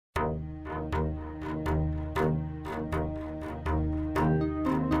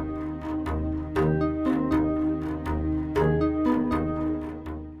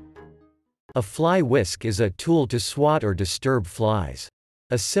A fly whisk is a tool to swat or disturb flies.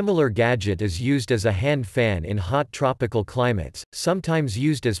 A similar gadget is used as a hand fan in hot tropical climates, sometimes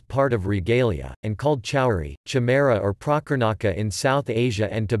used as part of regalia, and called chowri, chimera or prakarnaka in South Asia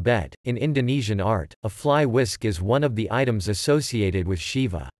and Tibet. In Indonesian art, a fly whisk is one of the items associated with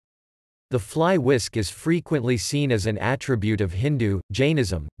Shiva. The fly whisk is frequently seen as an attribute of Hindu,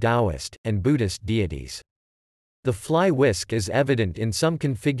 Jainism, Taoist, and Buddhist deities. The fly whisk is evident in some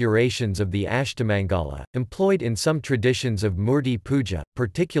configurations of the Ashtamangala, employed in some traditions of Murti Puja,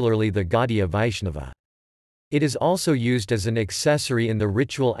 particularly the Gaudiya Vaishnava. It is also used as an accessory in the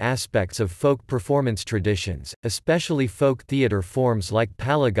ritual aspects of folk performance traditions, especially folk theatre forms like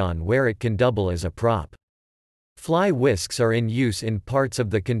Palagan where it can double as a prop. Fly whisks are in use in parts of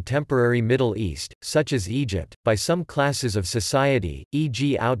the contemporary Middle East, such as Egypt, by some classes of society,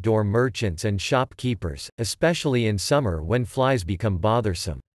 e.g. outdoor merchants and shopkeepers, especially in summer when flies become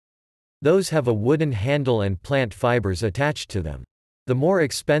bothersome. Those have a wooden handle and plant fibers attached to them. The more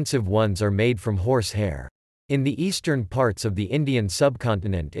expensive ones are made from horse hair. In the eastern parts of the Indian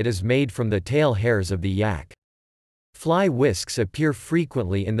subcontinent it is made from the tail hairs of the yak. Fly whisks appear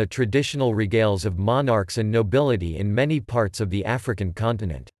frequently in the traditional regales of monarchs and nobility in many parts of the African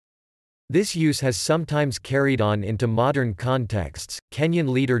continent. This use has sometimes carried on into modern contexts. Kenyan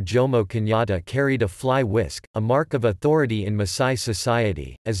leader Jomo Kenyatta carried a fly whisk, a mark of authority in Maasai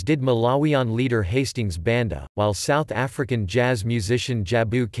society, as did Malawian leader Hastings Banda, while South African jazz musician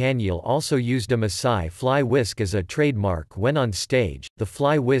Jabu Kanyile also used a Maasai fly whisk as a trademark when on stage. The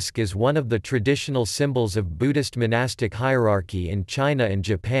fly whisk is one of the traditional symbols of Buddhist monastic hierarchy in China and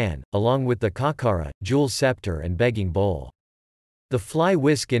Japan, along with the kakara, jewel scepter, and begging bowl. The fly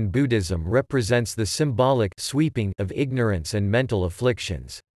whisk in Buddhism represents the symbolic sweeping of ignorance and mental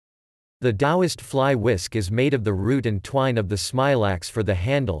afflictions. The Taoist fly whisk is made of the root and twine of the smilax for the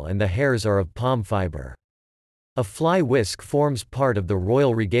handle and the hairs are of palm fiber. A fly whisk forms part of the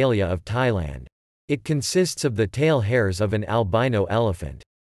royal regalia of Thailand. It consists of the tail hairs of an albino elephant.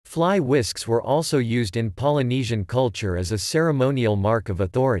 Fly whisks were also used in Polynesian culture as a ceremonial mark of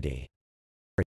authority.